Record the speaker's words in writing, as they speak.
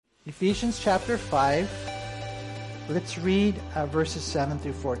Ephesians chapter 5. Let's read verses 7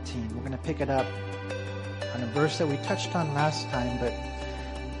 through 14. We're going to pick it up on a verse that we touched on last time, but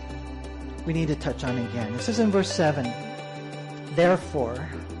we need to touch on again. It says in verse 7, "Therefore,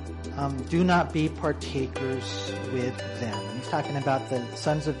 do not be partakers with them." And he's talking about the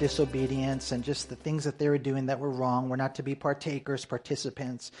sons of disobedience and just the things that they were doing that were wrong. We're not to be partakers,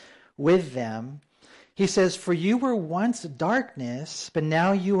 participants with them. He says, "For you were once darkness, but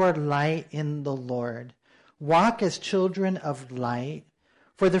now you are light in the Lord. Walk as children of light.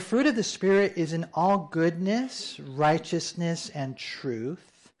 For the fruit of the Spirit is in all goodness, righteousness, and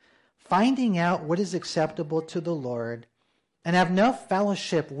truth, finding out what is acceptable to the Lord, and have no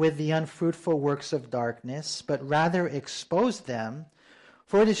fellowship with the unfruitful works of darkness, but rather expose them.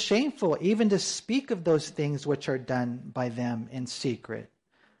 For it is shameful even to speak of those things which are done by them in secret.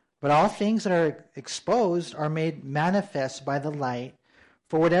 But all things that are exposed are made manifest by the light,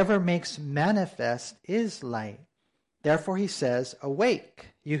 for whatever makes manifest is light. Therefore he says, awake,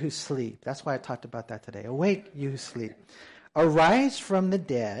 you who sleep." That's why I talked about that today. Awake, you who sleep. "Arise from the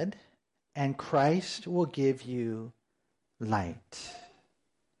dead, and Christ will give you light."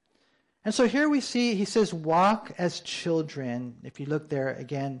 And so here we see, he says, walk as children. If you look there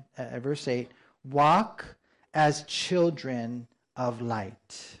again at verse 8, walk as children of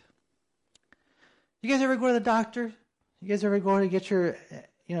light. You guys ever go to the doctor? You guys ever go to get your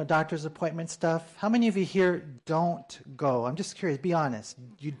doctor's appointment stuff? How many of you here don't go? I'm just curious. Be honest.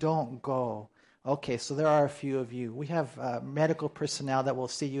 You don't go. Okay, so there are a few of you. We have medical personnel that will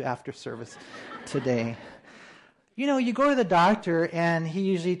see you after service today. You go to the doctor, and he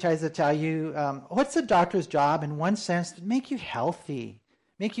usually tries to tell you, what's the doctor's job? In one sense, to make you healthy.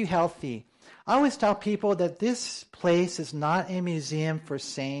 Make you healthy. I always tell people that this place is not a museum for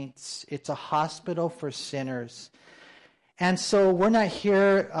saints. It's a hospital for sinners. And so we're not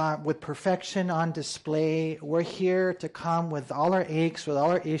here with perfection on display. We're here to come with all our aches, with all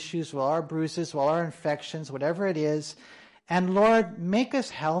our issues, with all our bruises, with all our infections, whatever it is. And Lord, make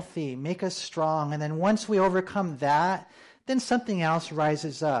us healthy, make us strong. And then once we overcome that, then something else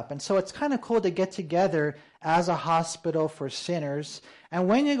rises up. And so it's kind of cool to get together as a hospital for sinners. And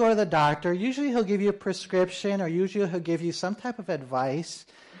when you go to the doctor, usually he'll give you a prescription, or usually he'll give you some type of advice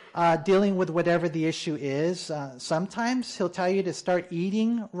dealing with whatever the issue is. Sometimes he'll tell you to start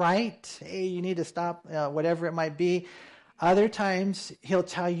eating right. Hey, you need to stop, whatever it might be. Other times he'll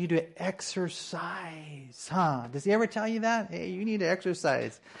tell you to exercise. Does he ever tell you that? Hey, you need to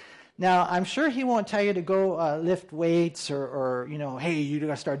exercise. Now, I'm sure he won't tell you to go lift weights or hey, you got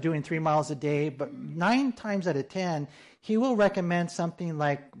to start doing 3 miles a day. But 9 times out of 10, he will recommend something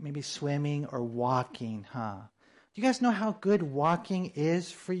like maybe swimming or walking. Do you guys know how good walking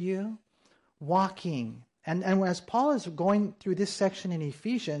is for you? Walking. And as Paul is going through this section in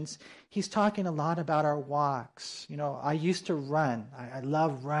Ephesians, he's talking a lot about our walks. I used to run. I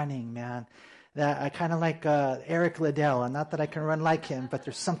love running, man. That I kind of like Eric Liddell, and not that I can run like him, but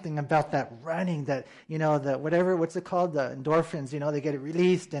there's something about that running that, what's it called? The endorphins, they get it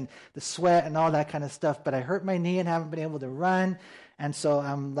released, and the sweat and all that kind of stuff. But I hurt my knee and haven't been able to run. And so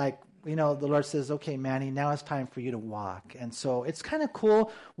I'm like, the Lord says, okay, Manny, now it's time for you to walk. And so it's kind of cool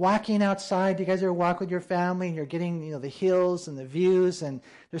walking outside. You guys ever walk with your family, and you're getting, the hills and the views, and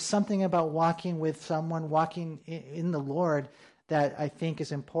there's something about walking with someone, walking in the Lord, that I think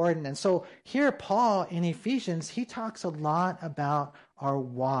is important. And so here, Paul in Ephesians, he talks a lot about our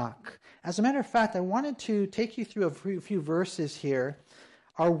walk. As a matter of fact, I wanted to take you through a few verses here.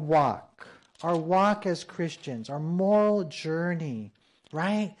 Our walk as Christians, our moral journey,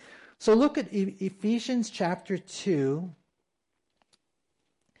 right? So look at Ephesians chapter 2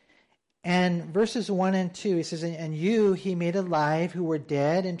 and verses 1 and 2. He says, "And you he made alive who were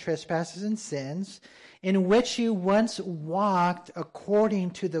dead in trespasses and sins, in which you once walked according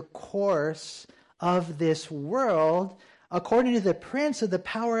to the course of this world, according to the prince of the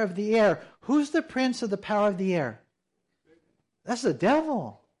power of the air." Who's the prince of the power of the air? That's the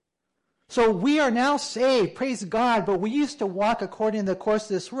devil. So we are now saved, praise God, but we used to walk according to the course of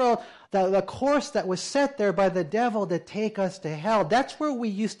this world, the course that was set there by the devil to take us to hell. That's where we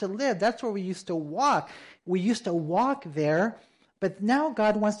used to live. That's where we used to walk. We used to walk there. But now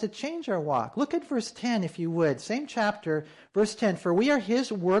God wants to change our walk. Look at verse 10, if you would. Same chapter, verse 10. "For we are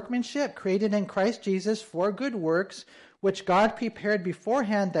his workmanship, created in Christ Jesus for good works, which God prepared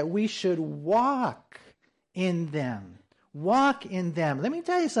beforehand that we should walk in them." Walk in them. Let me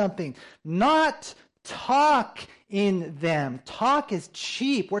tell you something. Not talk in them. Talk is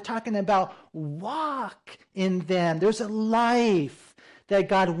cheap. We're talking about walk in them. There's a life that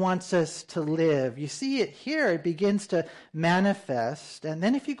God wants us to live. You see it here. It begins to manifest. And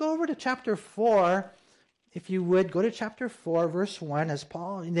then if you go over to chapter 4, if you would, go to chapter 4, verse 1, as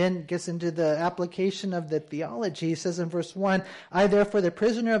Paul then gets into the application of the theology. He says in verse 1, I therefore, the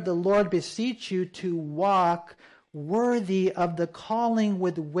prisoner of the Lord, beseech you to walk worthy of the calling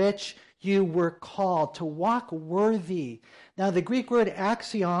with which you were called. To walk worthy. Now, the Greek word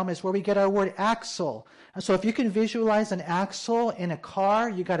axiom is where we get our word axle. And so if you can visualize an axle in a car,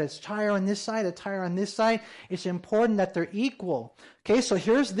 you got a tire on this side, a tire on this side. It's important that they're equal. Okay, so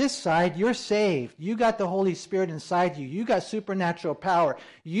here's this side. You're saved. You got the Holy Spirit inside you. You got supernatural power.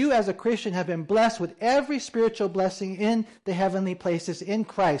 You as a Christian have been blessed with every spiritual blessing in the heavenly places in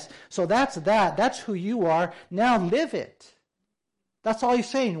Christ. So that's that. That's who you are. Now live it. That's all he's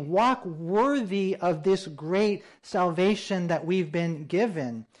saying. Walk worthy of this great salvation that we've been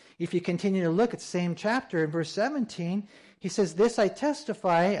given. If you continue to look at the same chapter in verse 17, he says, This I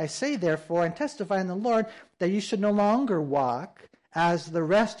testify, I say therefore, and testify in the Lord, that you should no longer walk as the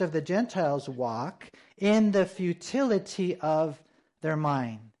rest of the Gentiles walk in the futility of their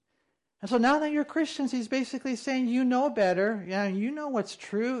mind. And so now that you're Christians, he's basically saying, you know better. Yeah, you know what's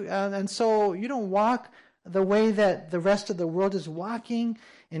true. And so you don't walk the way that the rest of the world is walking.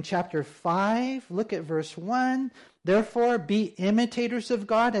 In chapter 5, look at verse 1. Therefore, be imitators of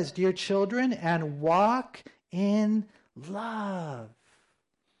God as dear children and walk in love.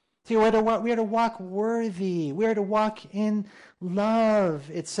 See, we are to walk worthy. We are to walk in love,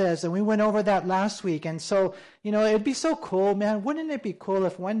 it says. And we went over that last week. And so, it'd be so cool, man. Wouldn't it be cool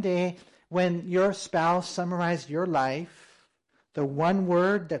if one day when your spouse summarized your life, the one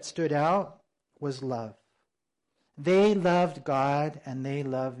word that stood out was love? They loved God and they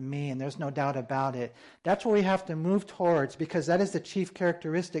loved me, and there's no doubt about it. That's what we have to move towards, because that is the chief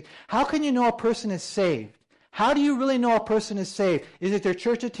characteristic. How can you know a person is saved? How do you really know a person is saved? Is it their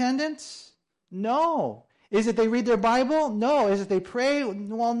church attendance? No. Is it they read their Bible? No. Is it they pray?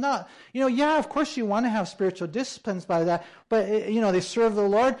 Well, not. Yeah, of course you want to have spiritual disciplines by that, but, they serve the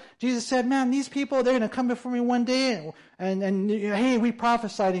Lord. Jesus said, man, these people, they're going to come before me one day and hey, we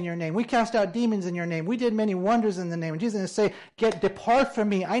prophesied in your name. We cast out demons in your name. We did many wonders in the name. And Jesus is going to say, depart from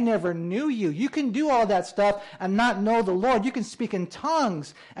me. I never knew you. You can do all that stuff and not know the Lord. You can speak in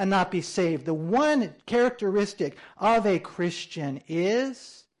tongues and not be saved. The one characteristic of a Christian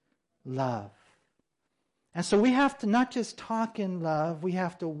is love. And so we have to not just talk in love, we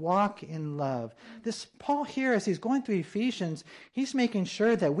have to walk in love. This Paul here, as he's going through Ephesians, he's making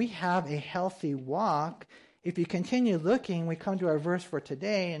sure that we have a healthy walk. If you continue looking, we come to our verse for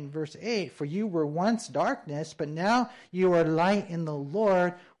today in verse 8. For you were once darkness, but now you are light in the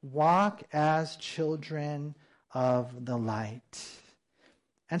Lord. Walk as children of the light.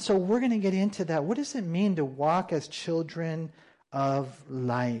 And so we're going to get into that. What does it mean to walk as children of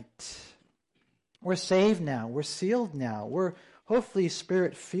light? We're saved now. We're sealed now. We're hopefully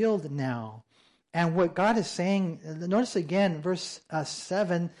Spirit-filled now. And what God is saying, notice again, verse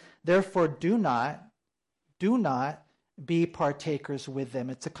 7, therefore do not be partakers with them.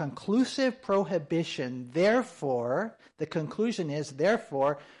 It's a conclusive prohibition. Therefore, the conclusion is,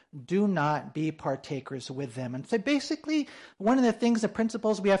 therefore, do not be partakers with them. And so basically, one of the things, the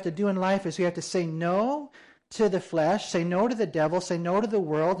principles we have to do in life is we have to say no to the flesh, say no to the devil, say no to the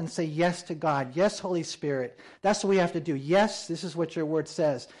world, and say yes to God. Yes, Holy Spirit. That's what we have to do. Yes, this is what your word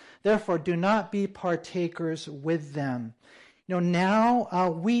says. Therefore, do not be partakers with them.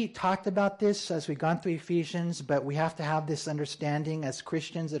 Now we talked about this as we've gone through Ephesians, but we have to have this understanding as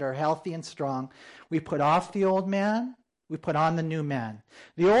Christians that are healthy and strong. We put off the old man. We put on the new man.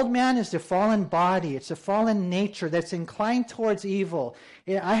 The old man is the fallen body. It's a fallen nature that's inclined towards evil.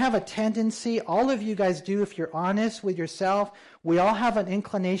 I have a tendency, all of you guys do if you're honest with yourself, we all have an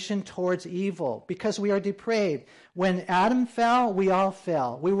inclination towards evil because we are depraved. When Adam fell, we all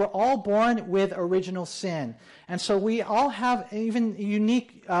fell. We were all born with original sin. And so we all have even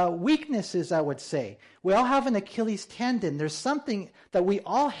unique weaknesses, I would say. We all have an Achilles tendon. There's something that we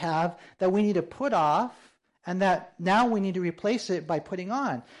all have that we need to put off, and that now we need to replace it by putting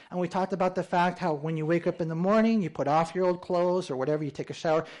on. And we talked about the fact how when you wake up in the morning, you put off your old clothes, or whatever, you take a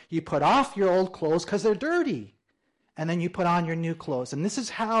shower, you put off your old clothes because they're dirty. And then you put on your new clothes. And this is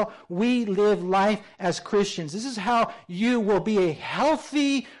how we live life as Christians. This is how you will be a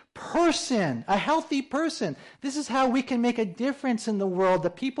healthy, person, a healthy person. This is how we can make a difference in the world. The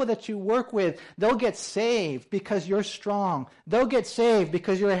people that you work with, they'll get saved because you're strong. They'll get saved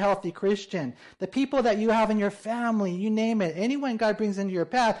because you're a healthy Christian. The people that you have in your family, you name it, anyone God brings into your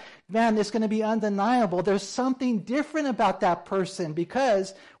path, man, it's going to be undeniable. There's something different about that person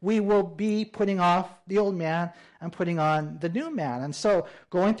because we will be putting off the old man and putting on the new man. And so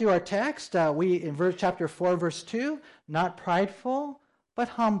going through our text, in chapter 4, verse 2, not prideful, but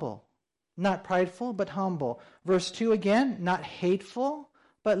humble. Not prideful, but humble. Verse 2 again, not hateful,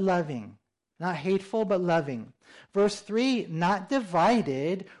 but loving. Not hateful, but loving. Verse 3, not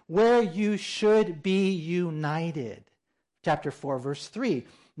divided, where you should be united. Chapter 4, verse 3.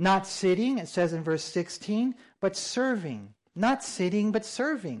 Not sitting, it says in verse 16, but serving. Not sitting, but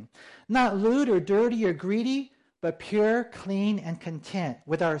serving. Not lewd or dirty or greedy, but pure, clean, and content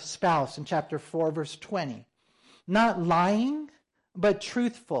with our spouse in chapter 4, verse 20. Not lying, but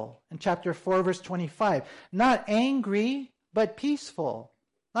truthful in chapter 4, verse 25. Not angry, but peaceful.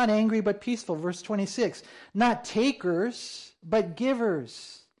 Not angry, but peaceful, verse 26. Not takers, but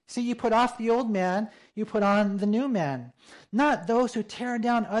givers. See, you put off the old man, you put on the new man. Not those who tear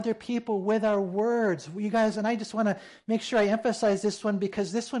down other people with our words. You guys, and I just want to make sure I emphasize this one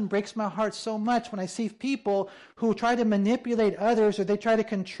because this one breaks my heart so much when I see people who try to manipulate others or they try to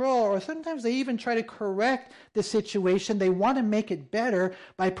control or sometimes they even try to correct the situation. They want to make it better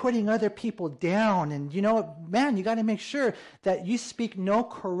by putting other people down. And you know, man, you got to make sure that you speak no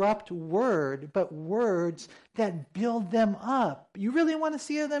corrupt word, but words that build them up. You really want to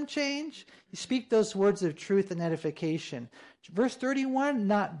see them change? You speak those words of truth and edification. Verse 31,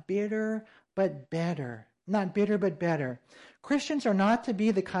 not bitter, but better. Not bitter, but better. Christians are not to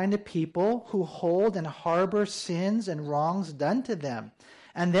be the kind of people who hold and harbor sins and wrongs done to them,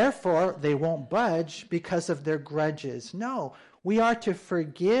 and therefore they won't budge because of their grudges. No, we are to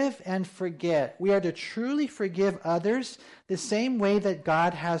forgive and forget. We are to truly forgive others the same way that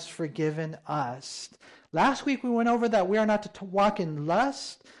God has forgiven us. Last week we went over that we are not to walk in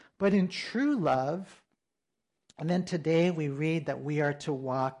lust, but in true love. And then today we read that we are to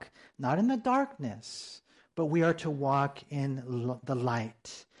walk not in the darkness, but we are to walk in the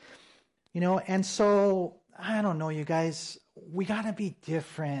light. You know, and so, I don't know, you guys, we got to be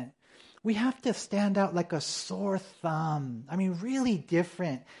different. We have to stand out like a sore thumb. I mean, really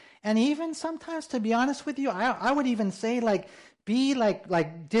different. And even sometimes, to be honest with you, I would even say be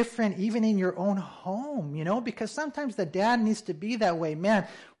like different even in your own home, you know, because sometimes the dad needs to be that way. Man,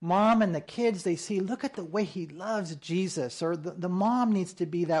 mom and the kids, they see, look at the way he loves Jesus, or the mom needs to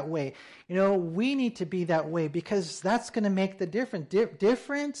be that way. You know, we need to be that way because that's going to make the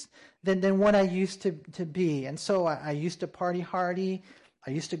difference than what I used to be. And so I used to party hardy. I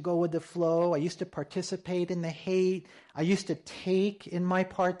used to go with the flow. I used to participate in the hate. I used to take in my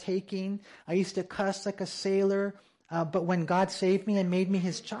partaking. I used to cuss like a sailor. But when God saved me and made me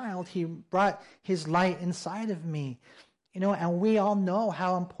his child, he brought his light inside of me. You know, and we all know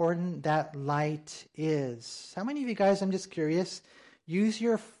how important that light is. How many of you guys, I'm just curious, use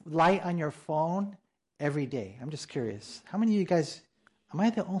your light on your phone every day? I'm just curious. How many of you guys, am I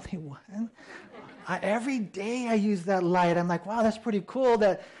the only one? Every day I use that light. I'm like, wow, that's pretty cool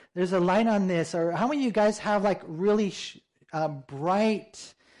that there's a light on this. Or how many of you guys have like really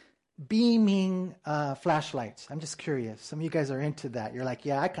bright beaming flashlights? I'm just curious. Some of you guys are into that. You're like,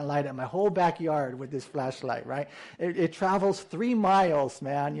 yeah, I can light up my whole backyard with this flashlight, right? It travels 3 miles,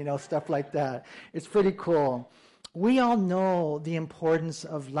 man, you know, stuff like that. It's pretty cool. We all know the importance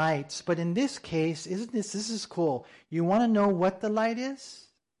of lights, but in this case, this is cool. You want to know what the light is?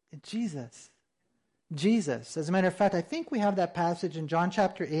 It's Jesus. Jesus. As a matter of fact, I think we have that passage in John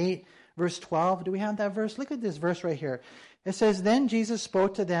chapter 8, verse 12. Do we have that verse? Look at this verse right here. It says, then Jesus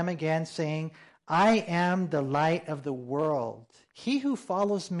spoke to them again, saying, I am the light of the world. He who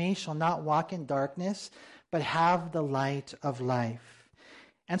follows me shall not walk in darkness, but have the light of life.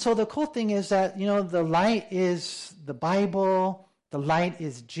 And so the cool thing is that, you know, the light is the Bible, the light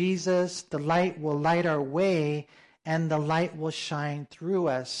is Jesus, the light will light our way, and the light will shine through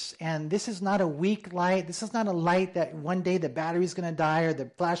us. And this is not a weak light. This is not a light that one day the battery's going to die or the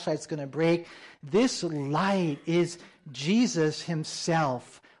flashlight's going to break. This light is Jesus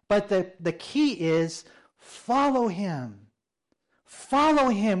himself. But the key is follow him. Follow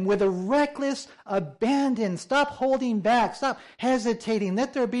him with a reckless abandon. Stop holding back. Stop hesitating.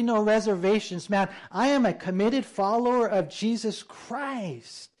 Let there be no reservations. Man, I am a committed follower of Jesus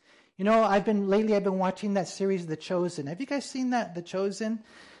Christ. You know, I've been watching that series, The Chosen. Have you guys seen that, The Chosen?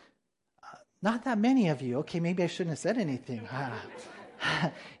 Not that many of you. Okay, maybe I shouldn't have said anything.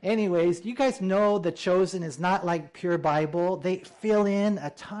 Anyways, you guys know The Chosen is not like pure Bible. They fill in a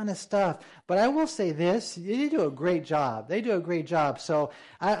ton of stuff. But I will say this, they do a great job. They do a great job. So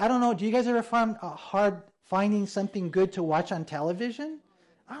I don't know, do you guys ever find hard finding something good to watch on television?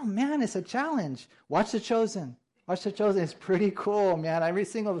 Oh man, it's a challenge. Watch The Chosen. Watch The Chosen. It's pretty cool, man. Every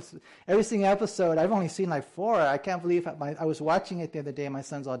single episode, I've only seen like 4. I can't believe I was watching it the other day. My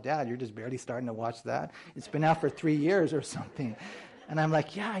son's all, Dad, you're just barely starting to watch that. It's been out for 3 years or something. And I'm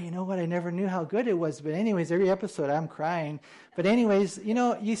like, yeah, you know what? I never knew how good it was. But anyways, every episode I'm crying. But anyways,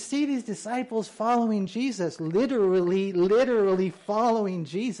 you see these disciples following Jesus, literally following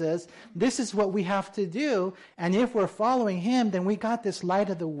Jesus. This is what we have to do. And if we're following him, then we got this light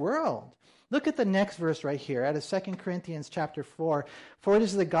of the world. Look at the next verse right here, out of 2 Corinthians chapter 4. For it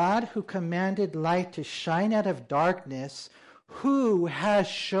is the God who commanded light to shine out of darkness, who has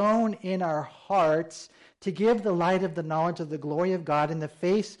shone in our hearts to give the light of the knowledge of the glory of God in the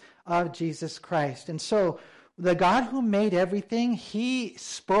face of Jesus Christ. And so the God who made everything, he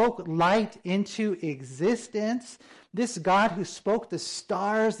spoke light into existence. This God who spoke the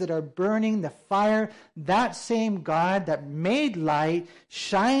stars that are burning, the fire, that same God that made light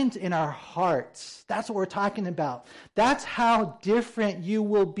shines in our hearts. That's what we're talking about. That's how different you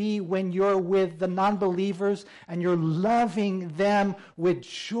will be when you're with the non-believers and you're loving them with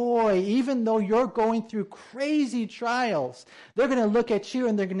joy. Even though you're going through crazy trials, they're going to look at you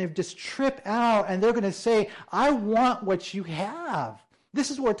and they're going to just trip out and they're going to say, I want what you have. This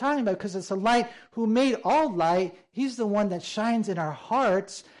is what we're talking about because it's a light who made all light. He's the one that shines in our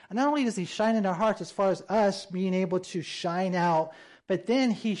hearts. And not only does he shine in our hearts as far as us being able to shine out, but then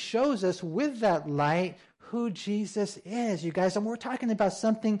he shows us with that light who Jesus is, you guys. And we're talking about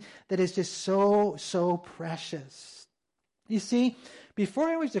something that is just so precious. You see, before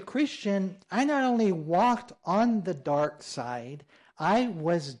I was a Christian, I not only walked on the dark side, I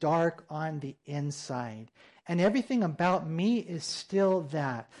was dark on the inside. And everything about me is still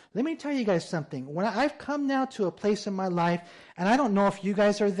that. Let me tell you guys something. When I've come now to a place in my life, and I don't know if you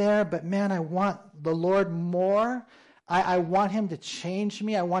guys are there, but man, I want the Lord more. I want him to change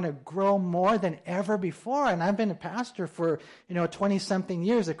me. I want to grow more than ever before. And I've been a pastor for, 20-something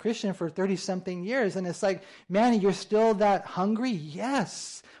years, a Christian for 30-something years. And it's like, man, you're still that hungry?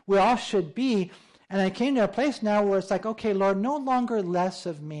 Yes, we all should be. And I came to a place now where it's like, okay, Lord, no longer less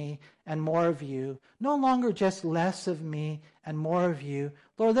of me and more of you. No longer just less of me and more of you.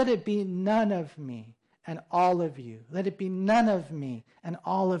 Lord, let it be none of me and all of you. Let it be none of me and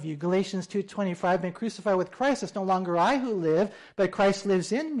all of you. Galatians 2:20, for I've been crucified with Christ. It's no longer I who live, but Christ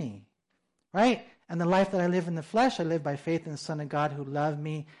lives in me. Right? And the life that I live in the flesh, I live by faith in the Son of God who loved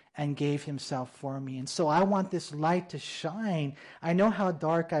me and gave himself for me. And so I want this light to shine. I know how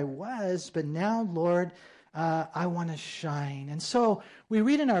dark I was, but now, Lord, I want to shine. And so we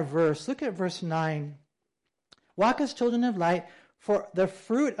read in our verse, look at verse 9. Walk as children of light, for the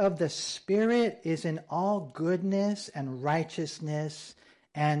fruit of the Spirit is in all goodness and righteousness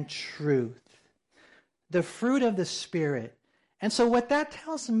and truth. The fruit of the Spirit. And so what that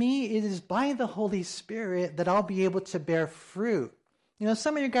tells me is by the Holy Spirit that I'll be able to bear fruit.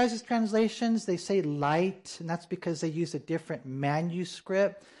 Some of your guys' translations, they say light, and that's because they use a different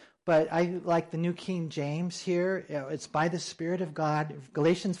manuscript. But I like the New King James here. It's by the Spirit of God.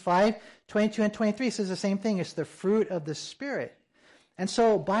 Galatians 5:22 and 23 says the same thing. It's the fruit of the Spirit. And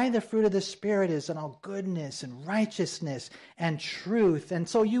so by the fruit of the Spirit is in all goodness and righteousness and truth. And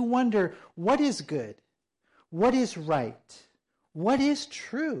so you wonder, what is good? What is right? What is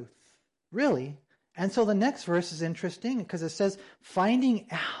truth? Really? And so the next verse is interesting because it says, finding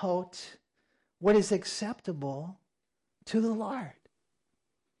out what is acceptable to the Lord.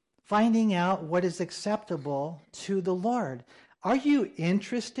 Finding out what is acceptable to the Lord. Are you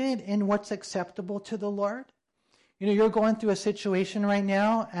interested in what's acceptable to the Lord? You're going through a situation right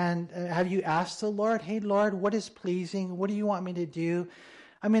now, and have you asked the Lord, hey, Lord, what is pleasing? What do you want me to do?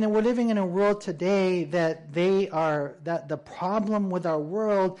 I mean, we're living in a world today that the problem with our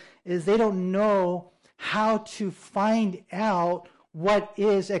world is they don't know how to find out what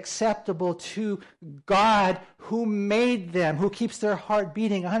is acceptable to God who made them, who keeps their heart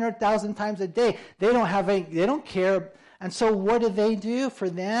beating 100,000 times a day. They don't care. And so what do? For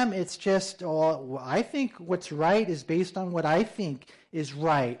them, it's just, I think what's right is based on what I think is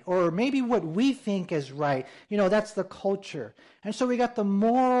right. Or maybe what we think is right. That's the culture. And so we got the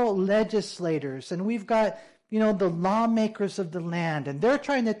moral legislators, and we've got, the lawmakers of the land, and they're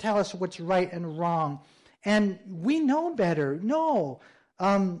trying to tell us what's right and wrong. And we know better. No.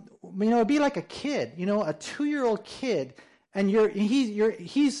 It'd be like a kid, a 2-year-old kid, and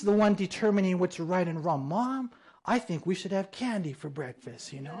he's the one determining what's right and wrong. Mom, I think we should have candy for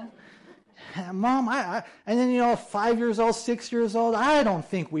breakfast, Mom, and then, 5 years old, 6 years old, I don't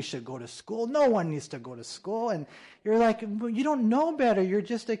think we should go to school. No one needs to go to school. And you're like, well, you don't know better. You're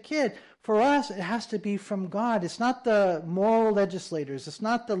just a kid. For us, it has to be from God. It's not the moral legislators. It's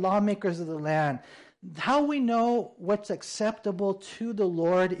not the lawmakers of the land. How we know what's acceptable to the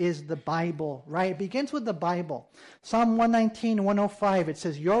Lord is the Bible, right? It begins with the Bible. Psalm 119, 105, it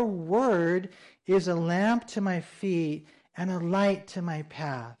says, your word is a lamp to my feet and a light to my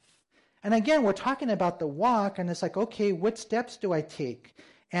path. And again, we're talking about the walk, and it's like, okay, what steps do I take?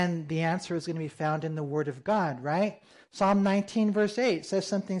 And the answer is going to be found in the Word of God, right? Psalm 19, verse 8 says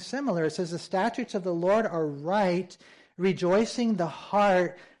something similar. It says, the statutes of the Lord are right, rejoicing the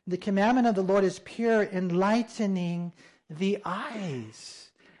heart. The commandment of the Lord is pure, enlightening the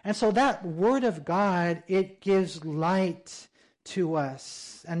eyes. And so that Word of God, it gives light to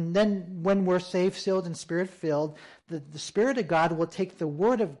us. And then when we're saved, sealed, and Spirit-filled, the Spirit of God will take the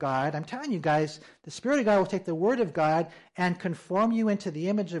Word of God. I'm telling you guys, the Spirit of God will take the Word of God and conform you into the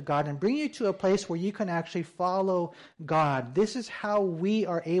image of God and bring you to a place where you can actually follow God. This is how we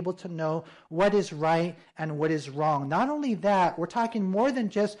are able to know what is right and what is wrong. Not only that, we're talking more than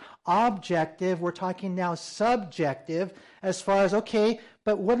just objective. We're talking now subjective as far as, okay,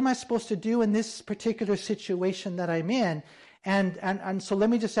 but what am I supposed to do in this particular situation that I'm in? And so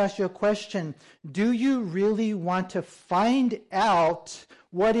let me just ask you a question. Do you really want to find out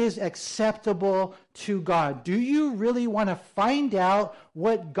what is acceptable to God? Do you really want to find out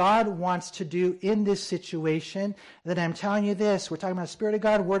what God wants to do in this situation? Then I'm telling you this. We're talking about the Spirit of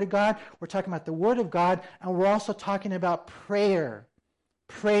God, Word of God. We're talking about the Word of God. And we're also talking about prayer.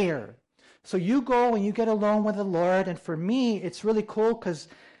 Prayer. So you go and you get alone with the Lord. And for me, it's really cool because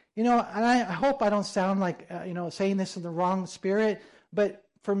and I hope I don't sound like, saying this in the wrong spirit, but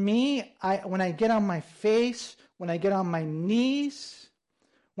for me, when I get on my face, when I get on my knees,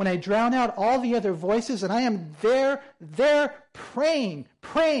 when I drown out all the other voices, and I am there praying,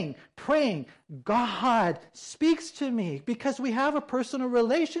 God speaks to me because we have a personal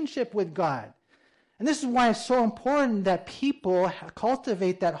relationship with God. And this is why it's so important that people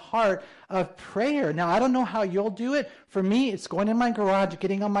cultivate that heart of prayer. Now, I don't know how you'll do it. For me, it's going in my garage,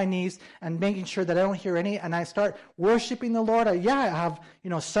 getting on my knees, and making sure that I don't hear any. And I start worshiping the Lord. I have,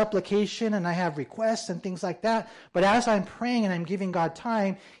 supplication, and I have requests and things like that. But as I'm praying and I'm giving God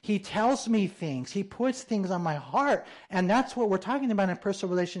time, He tells me things. He puts things on my heart. And that's what we're talking about in a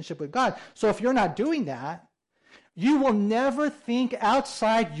personal relationship with God. So if you're not doing that, you will never think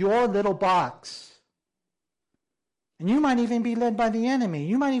outside your little box. And you might even be led by the enemy.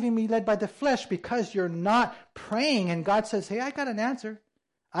 You might even be led by the flesh because you're not praying. And God says, hey, I got an answer.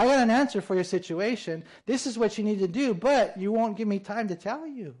 I got an answer for your situation. This is what you need to do, but you won't give me time to tell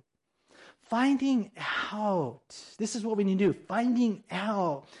you. Finding out. This is what we need to do. Finding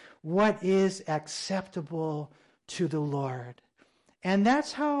out what is acceptable to the Lord. And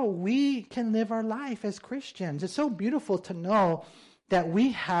that's how we can live our life as Christians. It's so beautiful to know that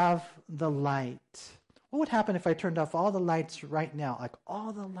we have the light. What would happen if I turned off all the lights right now? Like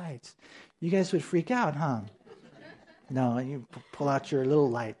all the lights. You guys would freak out, huh? No, you pull out your little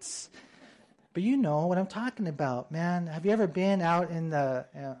lights. But you know what I'm talking about, man. Have you ever been out in the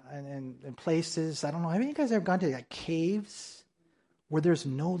in places, I don't know, have you guys ever gone to caves where there's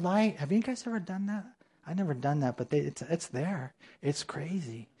no light? Have you guys ever done that? I've never done that, but it's there. It's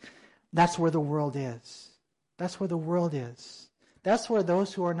crazy. That's where the world is. That's where the world is. That's where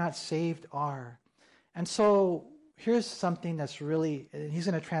those who are not saved are. And so here's something that's really, he's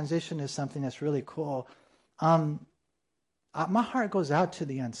going to transition to something that's really cool. My heart goes out to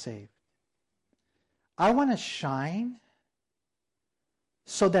the unsaved. I want to shine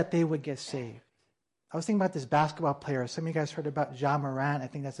so that they would get saved. I was thinking about this basketball player. Some of you guys heard about Ja Morant. I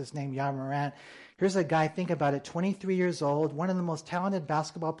think that's his name, Ja Morant. Here's a guy, think about it, 23 years old, one of the most talented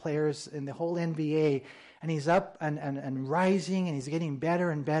basketball players in the whole NBA. And he's up and rising, and he's getting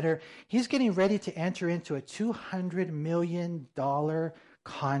better and better. He's getting ready to enter into a $200 million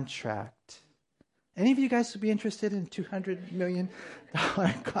contract. Any of you guys would be interested in a $200 million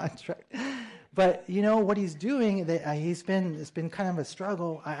contract? But you know what he's doing? It's been kind of a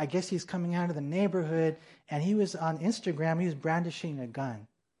struggle. I guess he's coming out of the neighborhood, and he was on Instagram. He was brandishing a gun,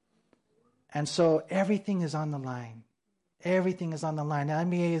 and so everything is on the line. Everything is on the line. The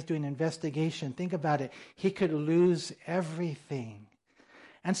NBA is doing an investigation. Think about it. He could lose everything.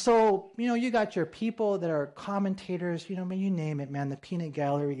 And so, you got your people that are commentators, man, you name it, man. The peanut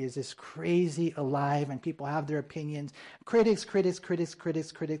gallery is this crazy alive, and people have their opinions. Critics.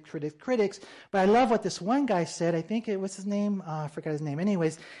 But I love what this one guy said. I think what's his name? I forgot his name.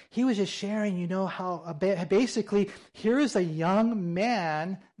 Anyways, he was just sharing, how basically here is a young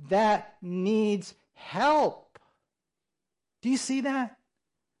man that needs help. Do you see that?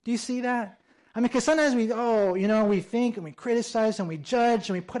 Do you see that? I mean, because sometimes we think and we criticize and we judge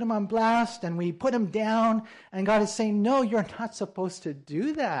and we put him on blast and we put him down. And God is saying, no, you're not supposed to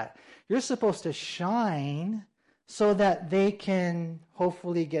do that. You're supposed to shine so that they can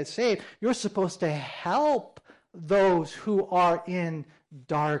hopefully get saved. You're supposed to help those who are in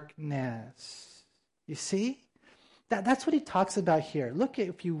darkness. You see? That's what he talks about here. Look at,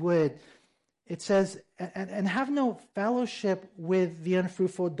 if you would, it says, and have no fellowship with the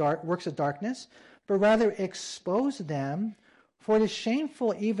unfruitful works of darkness, but rather expose them. For it is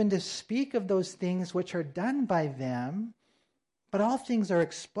shameful even to speak of those things which are done by them. But all things are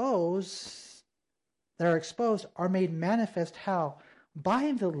exposed, are made manifest how?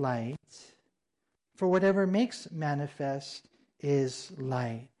 By the light. For whatever makes manifest is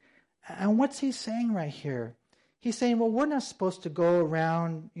light. And what's he saying right here? He's saying, well, we're not supposed to go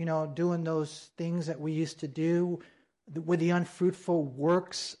around, doing those things that we used to do with the unfruitful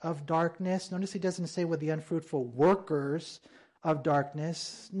works of darkness. Notice he doesn't say with the unfruitful workers of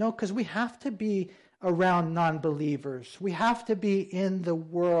darkness. No, because we have to be around non-believers. We have to be in the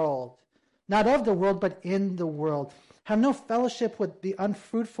world. Not of the world, but in the world. Have no fellowship with the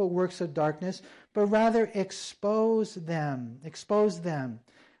unfruitful works of darkness, but rather expose them. Expose them.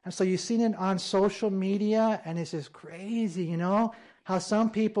 And so you've seen it on social media, and it's just crazy, how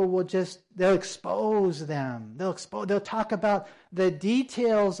some people will they'll expose them. They'll talk about the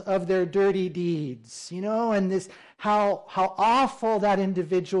details of their dirty deeds, and this, how awful that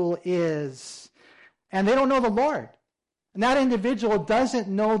individual is. And they don't know the Lord. And that individual doesn't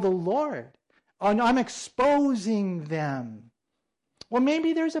know the Lord. I'm exposing them. Well,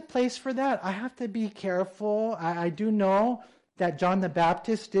 maybe there's a place for that. I have to be careful. I do know that John the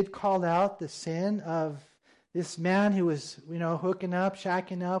Baptist did call out the sin of this man who was, hooking up,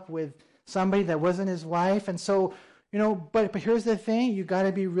 shacking up with somebody that wasn't his wife. And so, but here's the thing, you got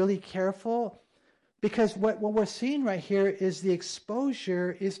to be really careful, because what we're seeing right here is the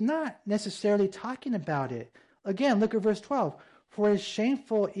exposure is not necessarily talking about it. Again, look at verse 12. For it is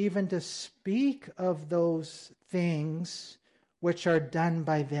shameful even to speak of those things which are done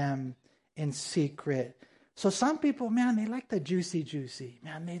by them in secret. So some people, man, they like the juicy.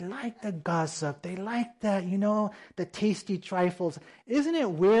 Man, they like the gossip. They like that, the tasty trifles. Isn't it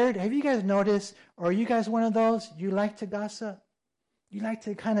weird? Have you guys noticed, or are you guys one of those? You like to gossip? You like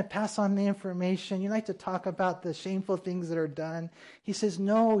to kind of pass on the information. You like to talk about the shameful things that are done. He says,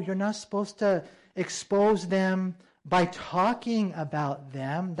 no, you're not supposed to expose them by talking about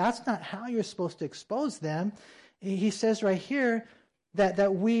them. That's not how you're supposed to expose them. He says right here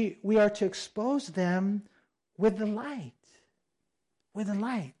that we are to expose them with the light. With the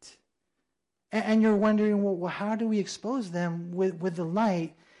light. And you're wondering, well, how do we expose them with the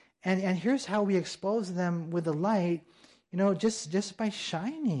light? And here's how we expose them with the light, just by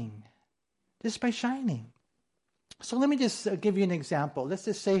shining. Just by shining. So let me just give you an example. Let's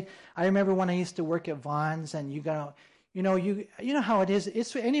just say, I remember when I used to work at Vaughn's, and you know how it is.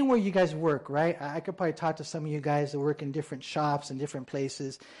 It's anywhere you guys work, right? I could probably talk to some of you guys that work in different shops and different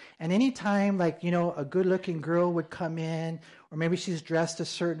places. And anytime, a good-looking girl would come in, or maybe she's dressed a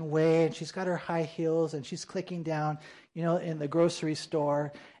certain way, and she's got her high heels, and she's clicking down, in the grocery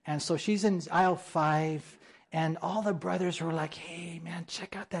store. And so she's in aisle 5, and all the brothers were like, hey, man,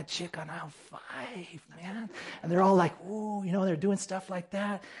 check out that chick on aisle 5, man. And they're all like, ooh, they're doing stuff like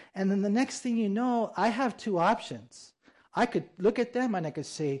that. And then the next thing you know, I have two options. I could look at them and I could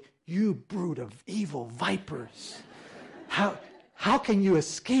say, you brood of evil vipers. How can you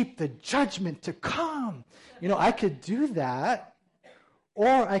escape the judgment to come? I could do that. Or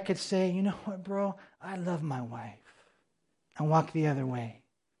I could say, you know what, bro? I love my wife. And walk the other way.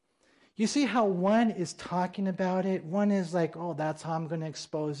 You see how one is talking about it? One is like, oh, that's how I'm going to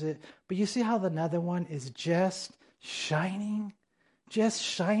expose it. But you see how another one is just shining? Just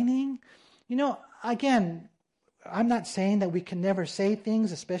shining? Again, I'm not saying that we can never say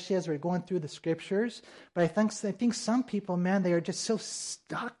things, especially as we're going through the scriptures. But I think some people, man, they are just so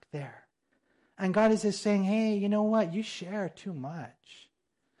stuck there. And God is just saying, hey, you know what? You share too much.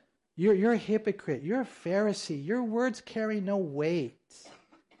 You're a hypocrite. You're a Pharisee. Your words carry no weight.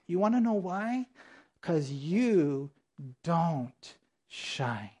 You want to know why? Because you don't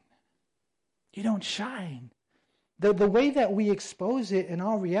shine. You don't shine. The way that we expose it in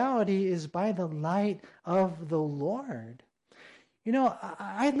all reality is by the light of the Lord. You know,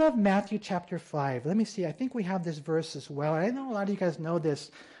 I love Matthew chapter 5. Let me see. I think we have this verse as well. I know a lot of you guys know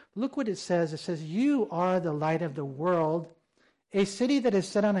this. Look what it says. It says, "You are the light of the world. A city that is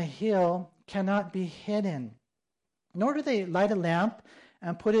set on a hill cannot be hidden. Nor do they light a lamp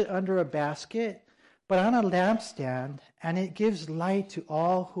and put it under a basket, but on a lampstand, and it gives light to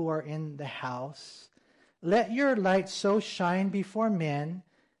all who are in the house. Let your light so shine before men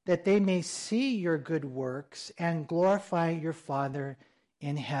that they may see your good works and glorify your Father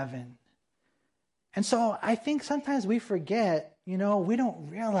in heaven." And so I think sometimes we forget, we don't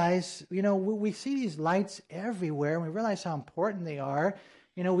realize, we see these lights everywhere, and we realize how important they are.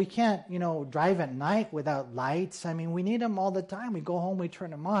 We can't, drive at night without lights. I mean, we need them all the time. We go home, we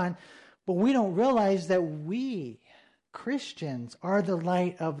turn them on. But we don't realize that we, Christians, are the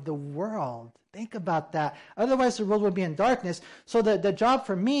light of the world. Think about that. Otherwise, the world would be in darkness. So the job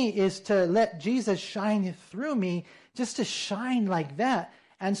for me is to let Jesus shine through me, just to shine like that.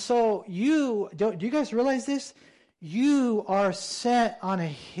 And so do you guys realize this? You are set on a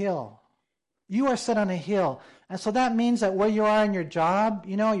hill. You are set on a hill. And so that means that where you are in your job,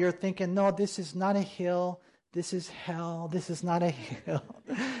 you're thinking, no, this is not a hill. This is hell. This is not a hill.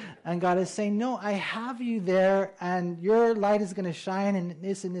 And God is saying, no, I have you there, and your light is going to shine, and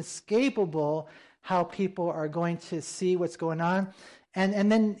it's inescapable how people are going to see what's going on.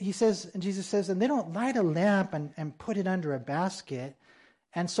 And then Jesus says, and they don't light a lamp and put it under a basket.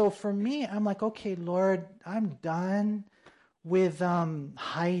 And so for me, I'm like, okay, Lord, I'm done with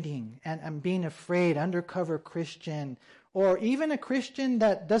hiding and being afraid, undercover Christian, or even a Christian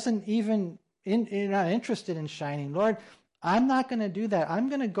that doesn't even, you're not interested in shining. Lord, I'm not going to do that. I'm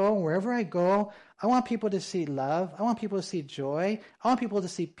going to go wherever I go. I want people to see love. I want people to see joy. I want people to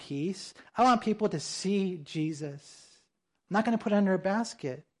see peace. I want people to see Jesus. I'm not going to put it under a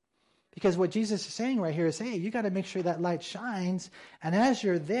basket. Because what Jesus is saying right here is, hey, you got to make sure that light shines. And as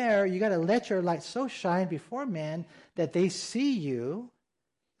you're there, you got to let your light so shine before men that they see you.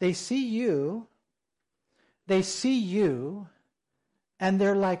 They see you. They see you. And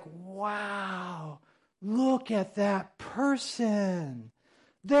they're like, wow, look at that person.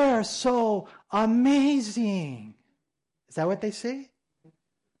 They're so amazing. Is that what they say?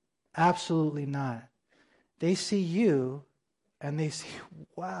 Absolutely not. They see you. And they say,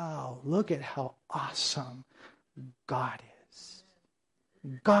 wow, look at how awesome God is.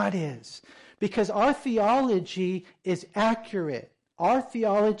 God is. Because our theology is accurate. Our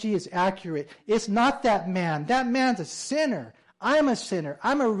theology is accurate. It's not that man. That man's a sinner. I'm a sinner.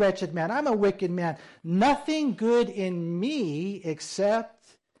 I'm a wretched man. I'm a wicked man. Nothing good in me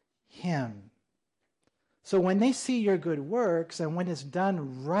except him. So when they see your good works, and when it's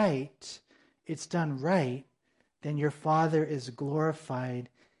done right, then your Father is glorified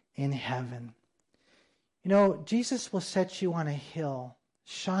in heaven. Jesus will set you on a hill.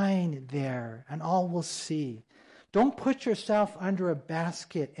 Shine there, and all will see. Don't put yourself under a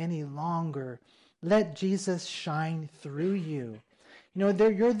basket any longer. Let Jesus shine through you. You're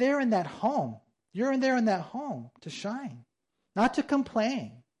there in that home. You're there in that home to shine, not to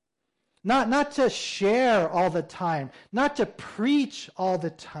complain, not to share all the time, not to preach all the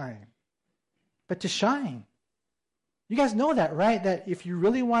time, but to shine. You guys know that, right? That if you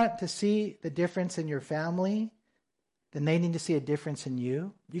really want to see the difference in your family, then they need to see a difference in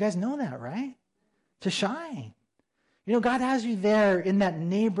you. You guys know that, right? To shine. God has you there in that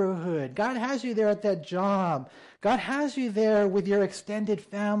neighborhood. God has you there at that job. God has you there with your extended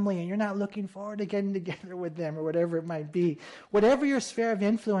family, and you're not looking forward to getting together with them or whatever it might be. Whatever your sphere of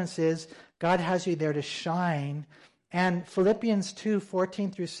influence is, God has you there to shine. And Philippians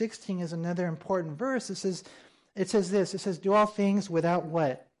 2:14 through 16 is another important verse. It says, do all things without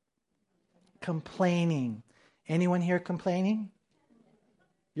what? Complaining. Anyone here complaining?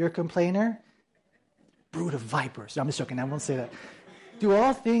 You're a complainer? Brood of vipers. No, I'm just joking. I won't say that. Do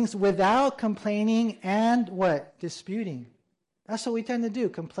all things without complaining and what? Disputing. That's what we tend to do.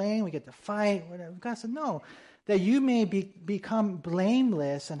 Complain, we get to fight, whatever. God said, no. That you may become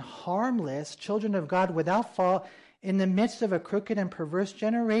blameless and harmless, children of God without fault, in the midst of a crooked and perverse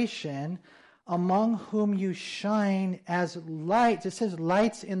generation, among whom you shine as lights. It says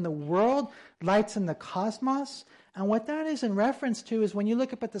lights in the world, lights in the cosmos. And what that is in reference to is when you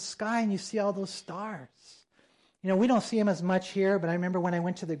look up at the sky and you see all those stars. We don't see them as much here, but I remember when I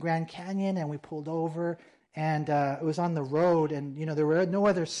went to the Grand Canyon and we pulled over and it was on the road and, there were no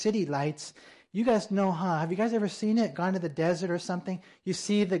other city lights. You guys know, huh? Have you guys ever seen it? Gone to the desert or something? You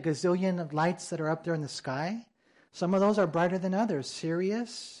see the gazillion of lights that are up there in the sky? Some of those are brighter than others.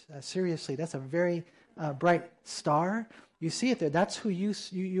 Seriously, that's a very bright star. You see it there. That's who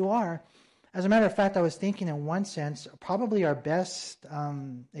you are. As a matter of fact, I was thinking in one sense, probably our best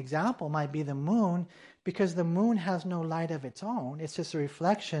example might be the moon, because the moon has no light of its own. It's just a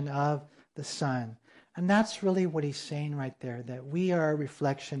reflection of the sun. And that's really what he's saying right there, that we are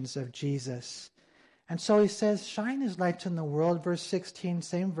reflections of Jesus. And so he says, shine as lights in the world, verse 16,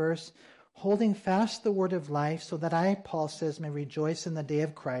 same verse, holding fast the word of life, so that I, Paul says, may rejoice in the day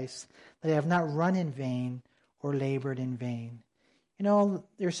of Christ, that I have not run in vain or labored in vain. You know,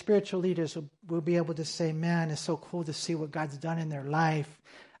 your spiritual leaders will be able to say, man, it's so cool to see what God's done in their life.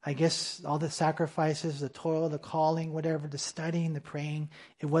 I guess all the sacrifices, the toil, the calling, whatever, the studying, the praying,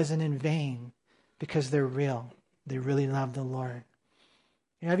 it wasn't in vain, because they're real. They really love the Lord.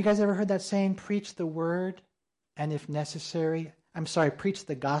 You know, have you guys ever heard that saying, preach the word, and if necessary, preach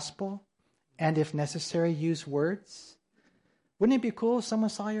the gospel, and if necessary, use words? Wouldn't it be cool if someone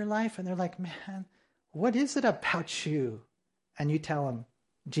saw your life and they're like, man, what is it about you? And you tell them,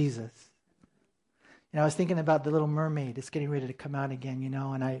 Jesus. You know, I was thinking about The Little Mermaid. It's getting ready to come out again, you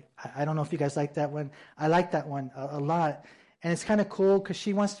know, and I don't know if you guys like that one. I like that one a lot. And it's kind of cool because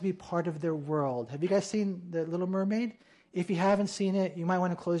she wants to be part of their world. Have you guys seen The Little Mermaid? If you haven't seen it, you might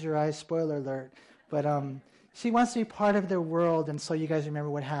want to close your eyes. Spoiler alert. But she wants to be part of their world, and so you guys remember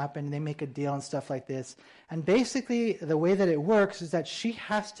what happened. They make a deal and stuff like this. And basically, the way that it works is that she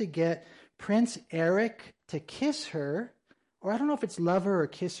has to get Prince Eric to kiss her, or I don't know if it's love her or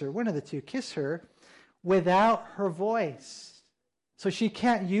kiss her, one of the two, kiss her, without her voice. So she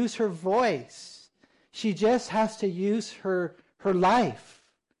can't use her voice. She just has to use her life,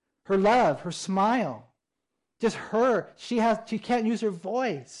 her love, her smile. Just her. She can't use her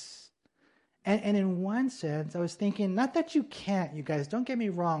voice. And in one sense, I was thinking, not that you can't, you guys, don't get me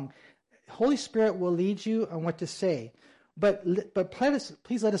wrong. Holy Spirit will lead you on what to say. But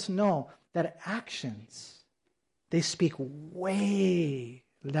please let us know that actions, they speak way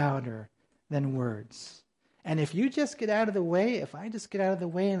louder than words. And if you just get out of the way, if I just get out of the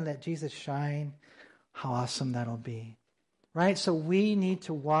way and let Jesus shine, how awesome that'll be. Right? So we need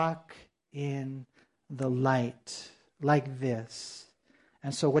to walk in the light like this.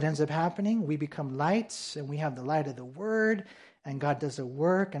 And so what ends up happening? We become lights, and we have the light of the Word, and God does a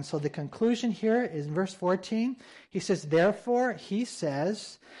work. And so the conclusion here is in verse 14. He says, therefore, he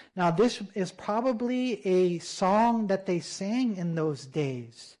says, now this is probably a song that they sang in those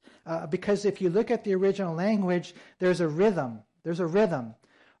days. Because if you look at the original language, there's a rhythm. There's a rhythm.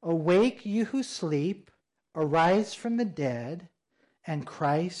 Awake, you who sleep, arise from the dead, and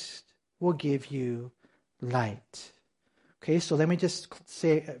Christ will give you light. Okay, so let me just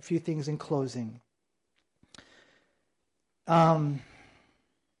say a few things in closing. A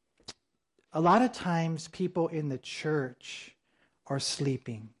lot of times people in the church are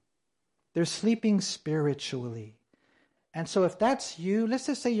sleeping. They're sleeping spiritually. And so if that's you, let's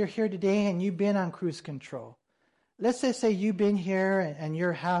just say you're here today and you've been on cruise control. Let's just say you've been here and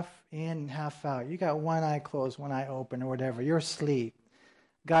you're half in, half out. You got one eye closed, one eye open or whatever. You're asleep.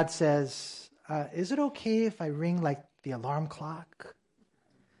 God says, is it okay if I ring like the alarm clock?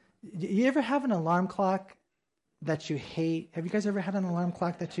 You ever have an alarm clock that you hate? Have you guys ever had an alarm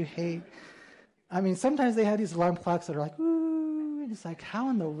clock that you hate? I mean, sometimes they have these alarm clocks that are like, ooh, and it's like, how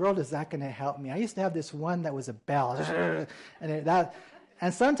in the world is that going to help me? I used to have this one that was a bell.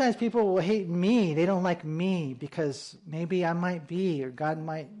 And sometimes people will hate me. They don't like me because maybe I might be, or God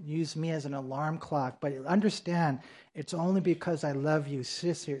might use me as an alarm clock. But understand, it's only because I love you.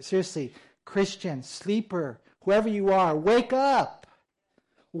 Seriously, Christian, sleeper, whoever you are, wake up.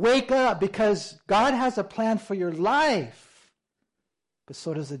 Wake up, because God has a plan for your life. But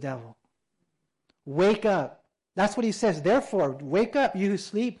so does the devil. Wake up. That's what he says. Therefore, wake up, you who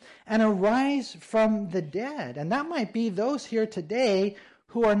sleep, and arise from the dead. And that might be those here today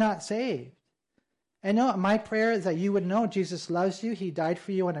who are not saved. And no, my prayer is that you would know Jesus loves you. He died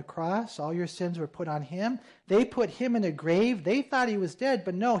for you on a cross. All your sins were put on him. They put him in a grave. They thought he was dead,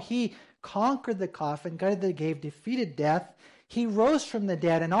 but no, he conquered the coffin, got into the grave, defeated death. He rose from the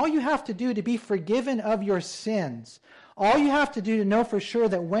dead. And all you have to do to be forgiven of your sins, all you have to do to know for sure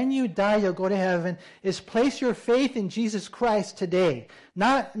that when you die, you'll go to heaven, is place your faith in Jesus Christ today.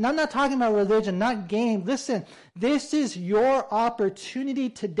 I'm not talking about religion, not game. Listen, this is your opportunity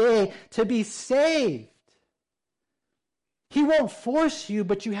today to be saved. He won't force you,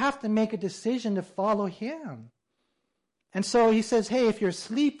 but you have to make a decision to follow him. And so he says, hey, if you're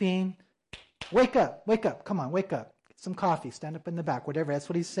sleeping, wake up, come on, wake up. Get some coffee, stand up in the back, whatever. That's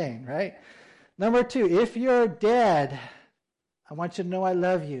what he's saying, right? Number 2, if you're dead, I want you to know I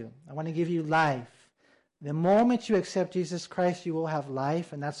love you. I want to give you life. The moment you accept Jesus Christ, you will have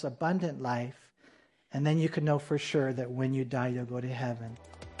life, and that's abundant life. And then you can know for sure that when you die, you'll go to heaven.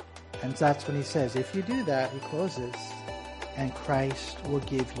 And that's when he says, if you do that, he closes, and Christ will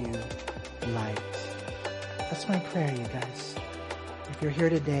give you light. That's my prayer, you guys. If you're here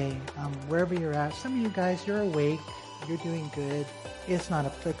today, wherever you're at, some of you guys, you're awake, you're doing good. It's not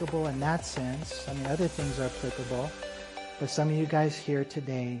applicable in that sense. I mean, other things are applicable. But some of you guys here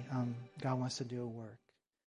today, God wants to do a work.